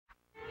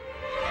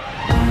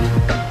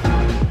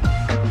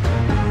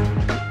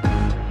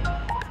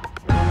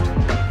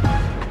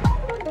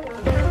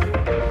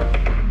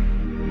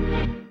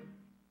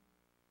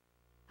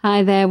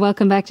Hi there,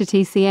 welcome back to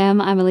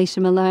TCM. I'm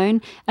Alicia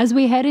Malone. As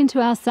we head into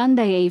our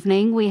Sunday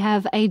evening, we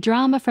have a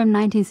drama from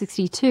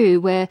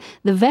 1962 where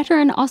the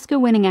veteran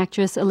Oscar-winning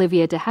actress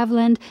Olivia de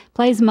Havilland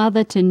plays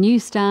mother to new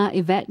star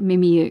Yvette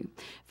Mimieux.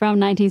 From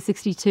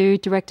 1962,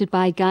 directed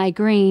by Guy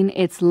Green,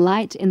 it's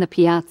Light in the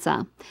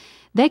Piazza.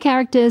 Their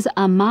characters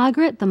are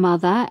Margaret, the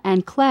mother,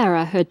 and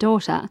Clara, her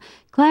daughter.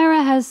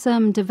 Clara has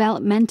some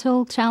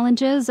developmental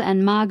challenges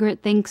and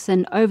Margaret thinks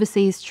an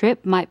overseas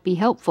trip might be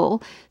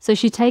helpful, so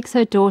she takes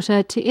her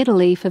daughter to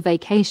Italy for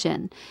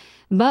vacation.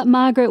 But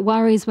Margaret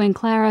worries when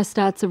Clara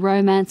starts a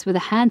romance with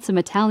a handsome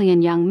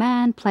Italian young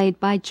man played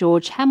by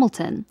George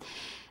Hamilton.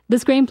 The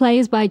screenplay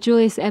is by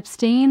Julius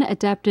Epstein,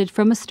 adapted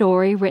from a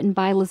story written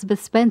by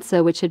Elizabeth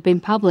Spencer, which had been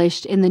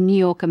published in the New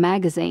Yorker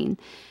magazine.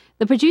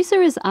 The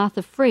producer is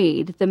Arthur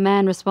Freed, the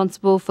man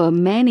responsible for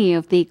many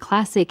of the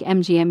classic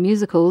MGM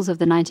musicals of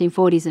the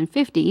 1940s and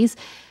 50s.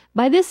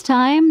 By this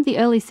time, the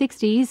early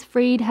 60s,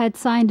 Freed had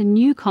signed a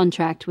new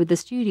contract with the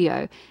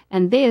studio,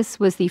 and this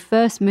was the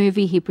first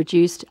movie he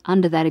produced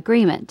under that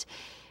agreement.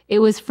 It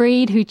was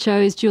Freed who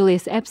chose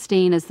Julius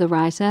Epstein as the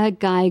writer,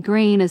 Guy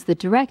Green as the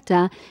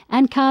director,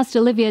 and cast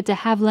Olivia de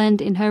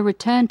Havilland in her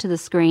return to the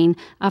screen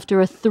after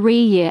a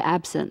 3-year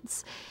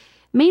absence.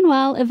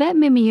 Meanwhile, Yvette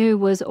Mimieux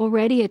was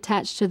already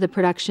attached to the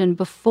production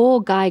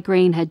before Guy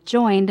Green had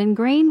joined, and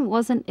Green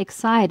wasn't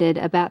excited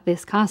about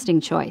this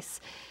casting choice.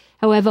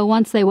 However,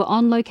 once they were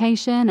on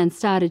location and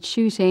started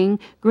shooting,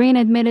 Green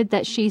admitted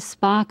that she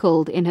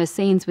sparkled in her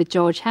scenes with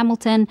George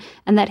Hamilton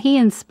and that he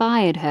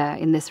inspired her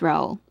in this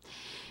role.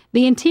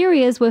 The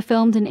interiors were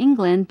filmed in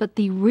England, but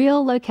the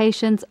real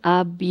locations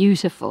are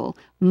beautiful.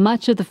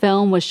 Much of the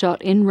film was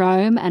shot in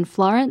Rome and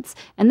Florence,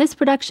 and this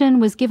production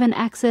was given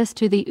access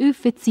to the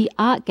Uffizi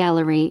Art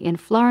Gallery in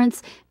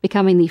Florence,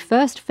 becoming the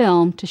first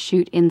film to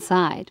shoot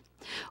inside.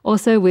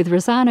 Also with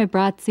Rossano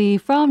Brazzi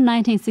from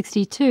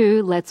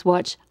 1962, let's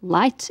watch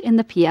Light in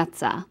the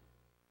Piazza.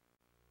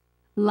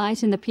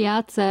 Light in the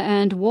Piazza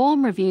earned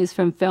warm reviews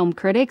from film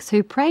critics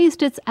who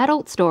praised its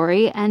adult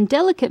story and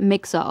delicate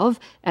mix of,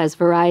 as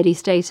Variety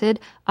stated,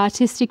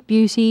 artistic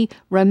beauty,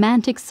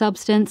 romantic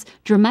substance,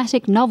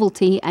 dramatic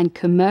novelty and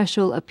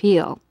commercial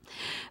appeal.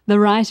 The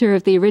writer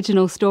of the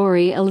original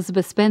story,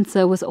 Elizabeth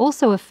Spencer, was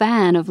also a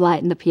fan of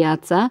Light in the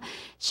Piazza.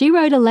 She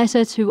wrote a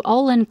letter to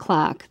Olin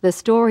Clark, the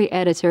story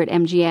editor at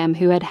MGM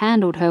who had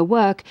handled her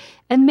work,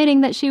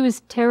 admitting that she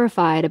was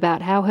terrified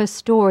about how her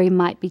story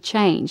might be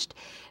changed.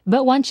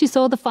 But once she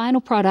saw the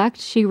final product,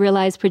 she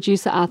realized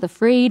producer Arthur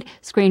Freed,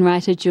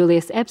 screenwriter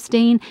Julius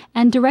Epstein,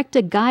 and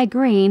director Guy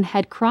Green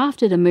had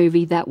crafted a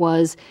movie that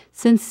was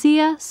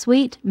sincere,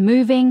 sweet,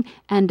 moving,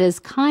 and as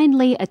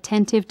kindly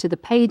attentive to the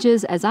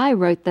pages as I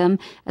wrote them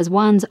as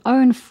one's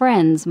own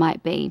friends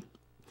might be.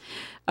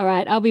 All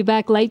right, I'll be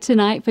back late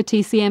tonight for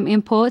TCM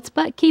Imports,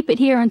 but keep it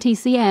here on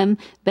TCM.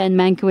 Ben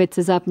Mankiewicz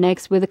is up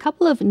next with a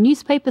couple of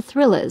newspaper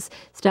thrillers,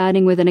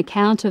 starting with an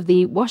account of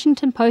the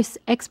Washington Post's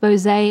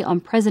expose on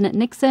President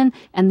Nixon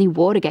and the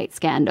Watergate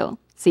scandal.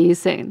 See you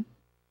soon.